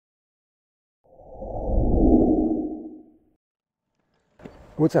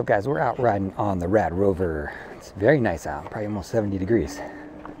What's up, guys? We're out riding on the Rad Rover. It's very nice out, probably almost 70 degrees.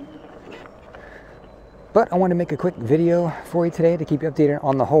 But I want to make a quick video for you today to keep you updated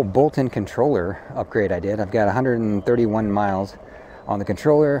on the whole Bolton controller upgrade I did. I've got 131 miles on the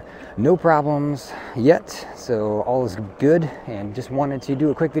controller, no problems yet, so all is good. And just wanted to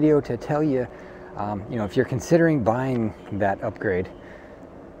do a quick video to tell you, if you're considering buying that upgrade,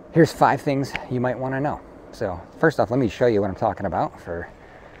 here's 5 things you might want to know. So first off, let me show you what I'm talking about for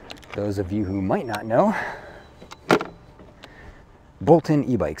those of you who might not know. Bolton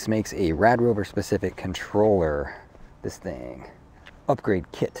eBikes makes a Rad Rover specific controller, this thing, upgrade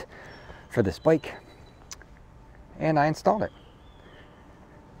kit for this bike, and I installed it.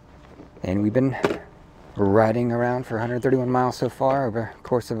 And we've been riding around for 131 miles so far over the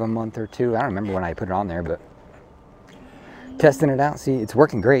course of a month or two. I don't remember when I put it on there, but testing it out, see, it's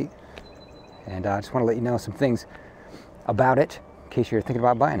working great. And I just want to let you know some things about it in case you're thinking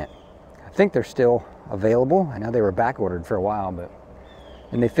about buying it. I think they're still available. I know they were back ordered for a while,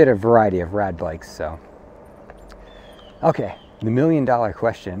 and they fit a variety of rad bikes. So, okay, the million-dollar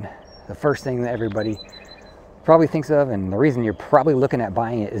question, the first thing that everybody probably thinks of, and the reason you're probably looking at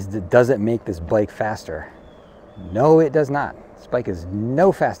buying it, is does it make this bike faster? No, it does not. This bike is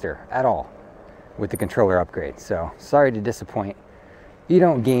no faster at all with the controller upgrade. So, sorry to disappoint. You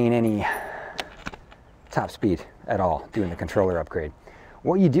don't gain any top speed at all doing the controller upgrade.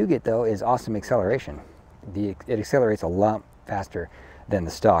 What you do get, though, is awesome acceleration. It accelerates a lot faster than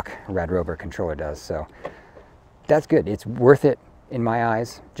the stock Rad Rover controller does, so that's good. It's worth it in my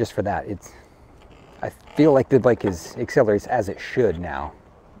eyes just for that. I feel like the bike accelerates as it should now.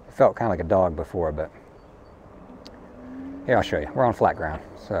 It felt kind of like a dog before, but here, I'll show you. We're on flat ground,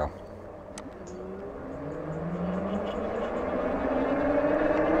 so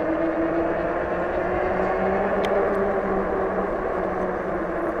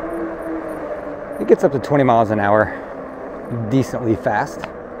it gets up to 20 miles an hour, decently fast.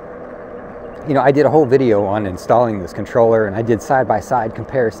 You know, I did a whole video on installing this controller, and I did side-by-side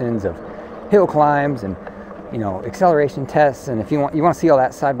comparisons of hill climbs and, acceleration tests. And if you want to see all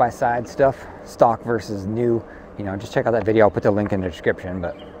that side-by-side stuff, stock versus new, just check out that video. I'll put the link in the description.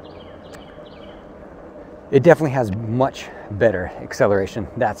 But it definitely has much better acceleration,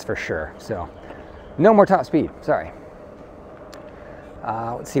 that's for sure. So no more top speed, sorry.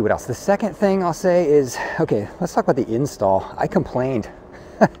 Let's see what else. The second thing I'll say is, okay, let's talk about the install. I complained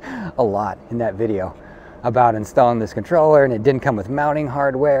a lot in that video about installing this controller, and it didn't come with mounting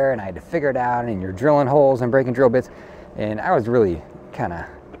hardware, and I had to figure it out, and you're drilling holes and breaking drill bits, and I was really kind of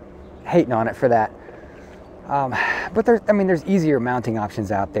hating on it for that. But there's easier mounting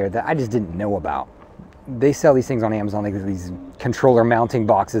options out there that I just didn't know about. They sell these things on Amazon, like these controller mounting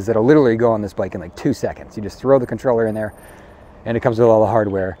boxes that'll literally go on this bike in like 2 seconds. You just throw the controller in there, and it comes with all the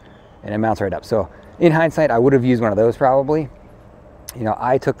hardware, and it mounts right up. So in hindsight, I would have used one of those probably.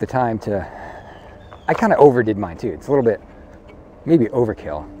 I took the time I kind of overdid mine too. It's a little bit, maybe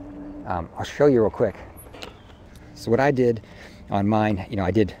overkill. I'll show you real quick. So what I did on mine,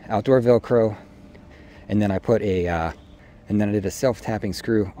 I did outdoor Velcro, and then I put and then I did a self-tapping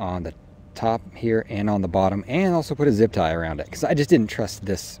screw on the top here and on the bottom, and also put a zip tie around it, because I just didn't trust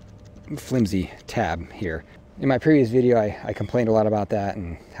this flimsy tab here. In my previous video, I complained a lot about that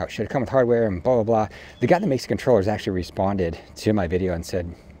and how it should come with hardware and blah, blah, blah. The guy that makes the controllers actually responded to my video and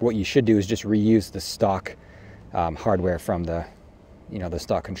said, what you should do is just reuse the stock hardware from the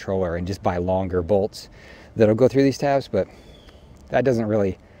stock controller and just buy longer bolts that'll go through these tabs. But that doesn't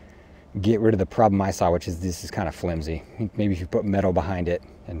really get rid of the problem I saw, which is this is kind of flimsy. Maybe if you put metal behind it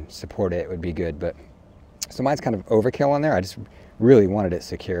and support it, it would be good. But so mine's kind of overkill on there. I just really wanted it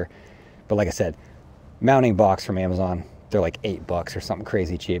secure. But like I said, mounting box from Amazon, they're like $8 or something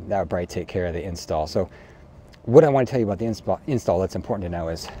crazy cheap. That would probably take care of the install. So what I want to tell you about the install that's important to know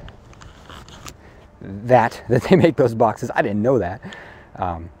is that they make those boxes. I didn't know that.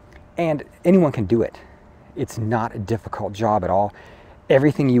 And anyone can do it. It's not a difficult job at all.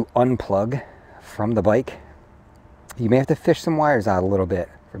 Everything you unplug from the bike, you may have to fish some wires out a little bit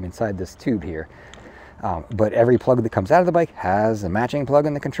from inside this tube here. But every plug that comes out of the bike has a matching plug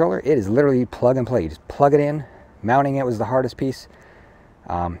in the controller. It is literally plug and play. You just plug it in. Mounting it was the hardest piece,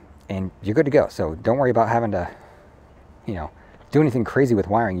 and you're good to go. So don't worry about having to, do anything crazy with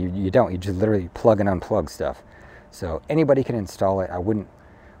wiring. You don't. You just literally plug and unplug stuff. So anybody can install it. I wouldn't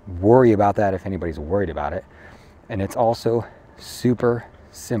worry about that if anybody's worried about it. And it's also super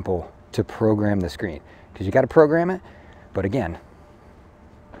simple to program the screen, because you got to program it. But again,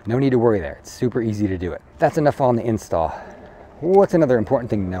 no need to worry there. It's super easy to do it. That's enough on the install. What's another important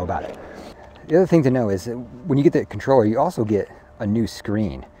thing to know about it? The other thing to know is that when you get the controller, you also get a new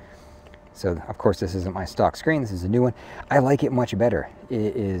screen. So of course this isn't my stock screen, this is a new one. I like it much better.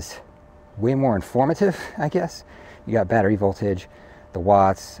 It is way more informative, I guess. You got battery voltage, the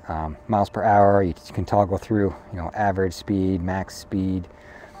watts, miles per hour. You can toggle through, you know, average speed, max speed.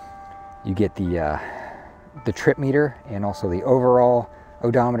 You get the trip meter and also the overall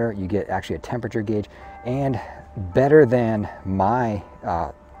odometer. You get actually a temperature gauge, and better than my,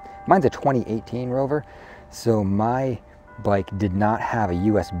 mine's a 2018 Rover, so my bike did not have a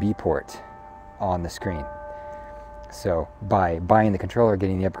USB port on the screen. So by buying the controller,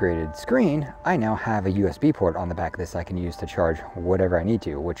 getting the upgraded screen, I now have a USB port on the back of this I can use to charge whatever I need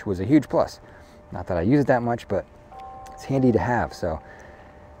to, which was a huge plus. Not that I use it that much, but it's handy to have. So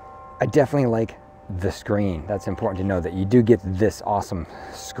I definitely like the screen. That's important to know, that you do get this awesome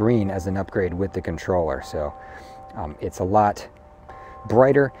screen as an upgrade with the controller. So it's a lot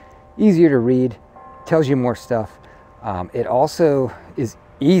brighter, easier to read, tells you more stuff. It also is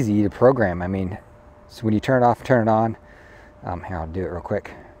easy to program. I mean, so when you turn it off, turn it on. Here, I'll do it real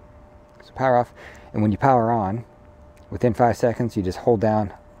quick. So power off, and when you power on, within 5 seconds, you just hold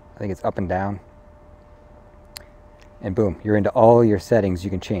down, I think it's up and down, and boom, you're into all your settings you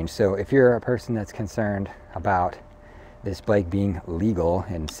can change. So if you're a person that's concerned about this bike being legal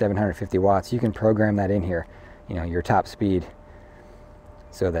and 750 watts, you can program that in here, you know, your top speed,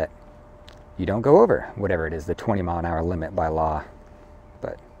 so that you don't go over whatever it is, the 20-mile-an-hour limit by law.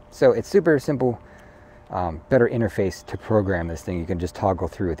 But so it's super simple, better interface to program this thing. You can just toggle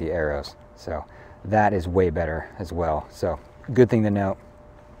through with the arrows. So that is way better as well. So good thing to note,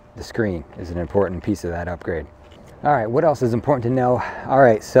 the screen is an important piece of that upgrade. All right, what else is important to know? All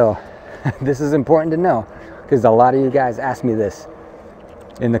right, so this is important to know because a lot of you guys ask me this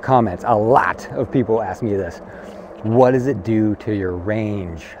in the comments. A lot of people ask me this. What does it do to your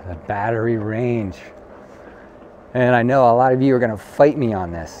range, the battery range? And I know a lot of you are gonna fight me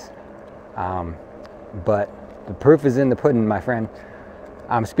on this, but the proof is in the pudding, my friend.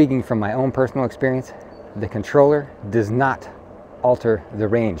 I'm speaking from my own personal experience. The controller does not alter the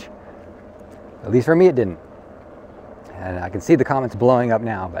range. At least for me, it didn't. And I can see the comments blowing up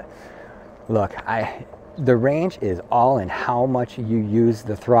now, but look, the range is all in how much you use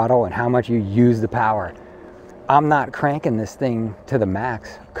the throttle and how much you use the power. I'm not cranking this thing to the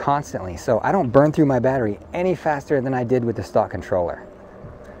max constantly, so I don't burn through my battery any faster than I did with the stock controller.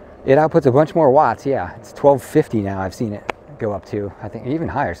 It outputs a bunch more watts, yeah. It's 1250 now, I've seen it go up to, I think even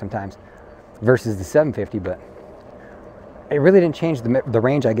higher sometimes, versus the 750, but it really didn't change the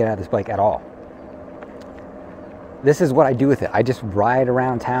range I get out of this bike at all. This is what I do with it. I just ride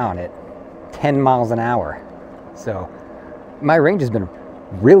around town at 10 miles an hour. So my range has been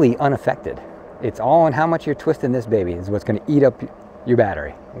really unaffected. It's all in how much you're twisting this baby is what's gonna eat up your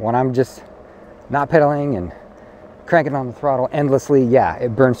battery. When I'm just not pedaling and cranking on the throttle endlessly, yeah,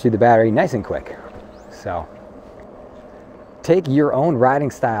 it burns through the battery nice and quick. So take your own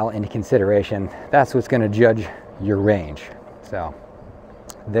riding style into consideration. That's what's gonna judge your range. So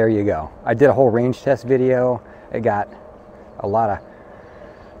there you go. I did a whole range test video. It got a lot of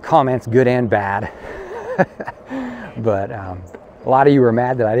comments, good and bad. But a lot of you were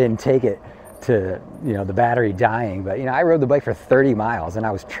mad that I didn't take it to, you know, the battery dying. But, you know, I rode the bike for 30 miles and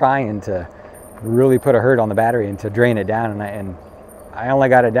I was trying to really put a hurt on the battery and to drain it down. And I only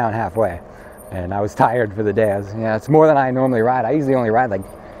got it down halfway. And I was tired for the day. It's more than I normally ride. I usually only ride like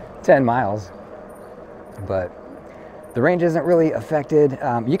 10 miles. But the range isn't really affected.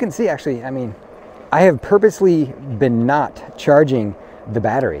 You can see, actually, I mean, I have purposely been not charging the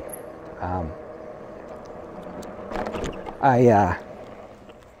battery. I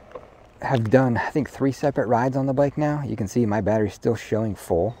have done, I think, 3 separate rides on the bike now. You can see my battery's still showing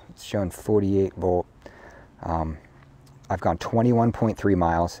full. It's showing 48 volt. I've gone 21.3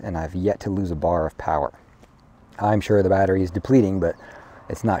 miles and I've yet to lose a bar of power. I'm sure the battery is depleting, but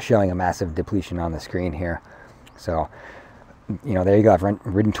it's not showing a massive depletion on the screen here. So, you know, there you go. I've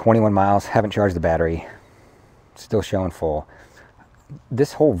ridden 21 miles, haven't charged the battery, still showing full.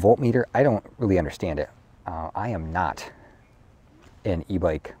 This whole voltmeter, I don't really understand it. I am not an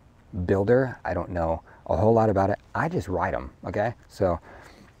e-bike builder. I don't know a whole lot about it. I just ride them, okay? So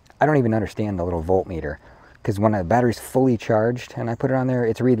I don't even understand the little voltmeter, because when the battery's fully charged and I put it on there,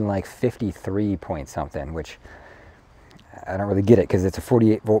 it's reading like 53 point something, which I don't really get it because it's a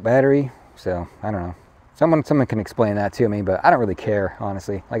 48 volt battery. So I don't know. Someone can explain that to me, but I don't really care,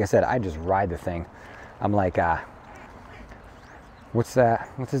 honestly. Like I said, I just ride the thing. I'm like, what's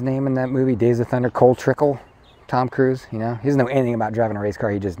his name in that movie, Days of Thunder? Cole Trickle, Tom Cruise, you know? He doesn't know anything about driving a race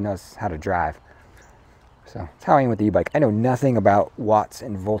car, he just knows how to drive. So that's how I am with the e-bike. I know nothing about watts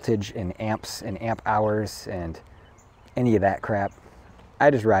and voltage and amps and amp hours and any of that crap. I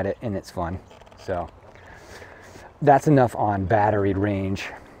just ride it and it's fun. So that's enough on battery range.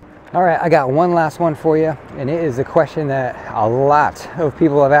 All right, I got one last one for you, and it is a question that a lot of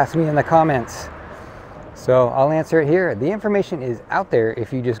people have asked me in the comments. So I'll answer it here. The information is out there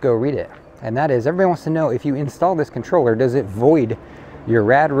if you just go read it. And that is, everybody wants to know, if you install this controller, does it void your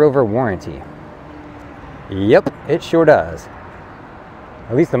Rad Rover warranty? Yep, it sure does.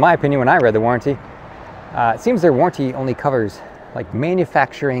 At least in my opinion, when I read the warranty. It seems their warranty only covers like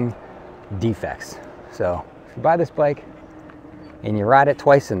manufacturing defects. So if you buy this bike and you ride it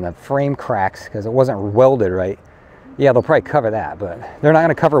twice and the frame cracks because it wasn't welded right, yeah, they'll probably cover that, but they're not going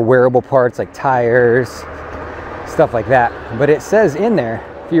to cover wearable parts like tires, stuff like that. But it says in there,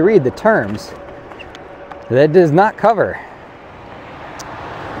 if you read the terms, that it does not cover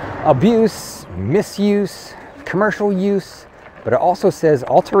abuse, misuse, commercial use, but it also says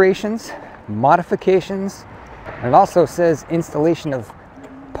alterations, modifications, and it also says installation of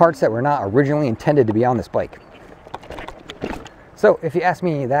parts that were not originally intended to be on this bike. So if you ask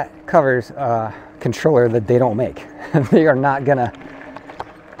me, that covers a controller that they don't make. They are not gonna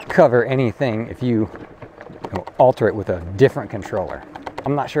cover anything if you alter it with a different controller.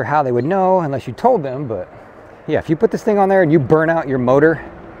 I'm not sure how they would know unless you told them, but yeah, if you put this thing on there and you burn out your motor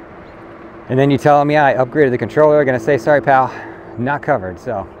and then you tell them, yeah, I upgraded the controller, they're gonna say, sorry pal, not covered.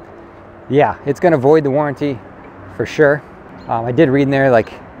 So yeah, it's gonna void the warranty for sure. I did read in there,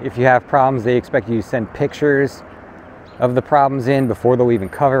 like, if you have problems, they expect you to send pictures of the problems in before they'll even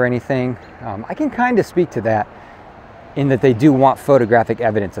cover anything. I can kind of speak to that in that they do want photographic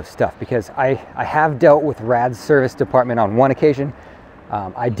evidence of stuff, because I have dealt with Rad's service department on one occasion.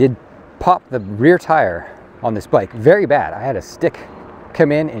 I did pop the rear tire on this bike very bad. I had a stick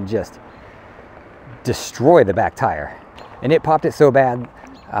come in and just destroy the back tire, and it popped it so bad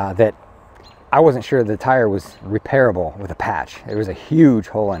that I wasn't sure the tire was repairable with a patch. There was a huge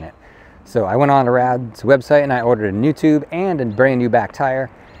hole in it. So I went on to Rad's website and I ordered a new tube and a brand new back tire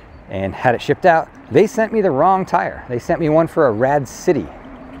and had it shipped out. They sent me the wrong tire. They sent me one for a Rad City.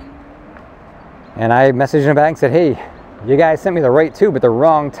 And I messaged them back and said, hey, you guys sent me the right tube but the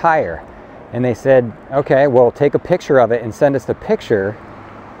wrong tire. And they said, okay, well, take a picture of it and send us the picture,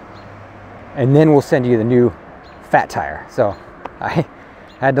 and then we'll send you the new fat tire. So I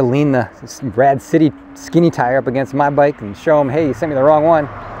had to lean the Rad City skinny tire up against my bike and show them, hey, you sent me the wrong one.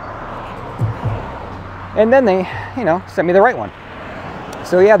 And then they, sent me the right one.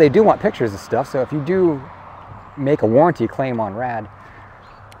 So yeah, they do want pictures of stuff. So if you do make a warranty claim on Rad,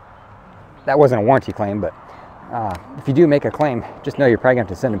 that wasn't a warranty claim, but if you do make a claim, just know you're probably gonna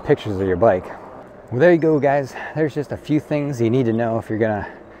have to send them pictures of your bike. Well, there you go, guys. There's just a few things you need to know if you're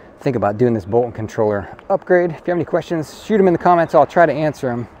gonna think about doing this Bolton controller upgrade. If you have any questions, shoot them in the comments. I'll try to answer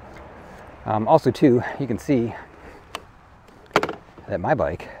them. Also too, you can see that my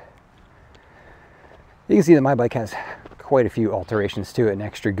bike has quite a few alterations to it and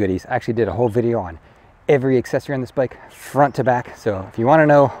extra goodies. I actually did a whole video on every accessory on this bike, front to back. So if you want to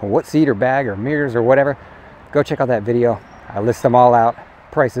know what seat or bag or mirrors or whatever, go check out that video. I list them all out,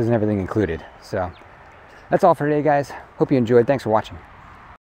 prices and everything included. So that's all for today, guys. Hope you enjoyed. Thanks for watching.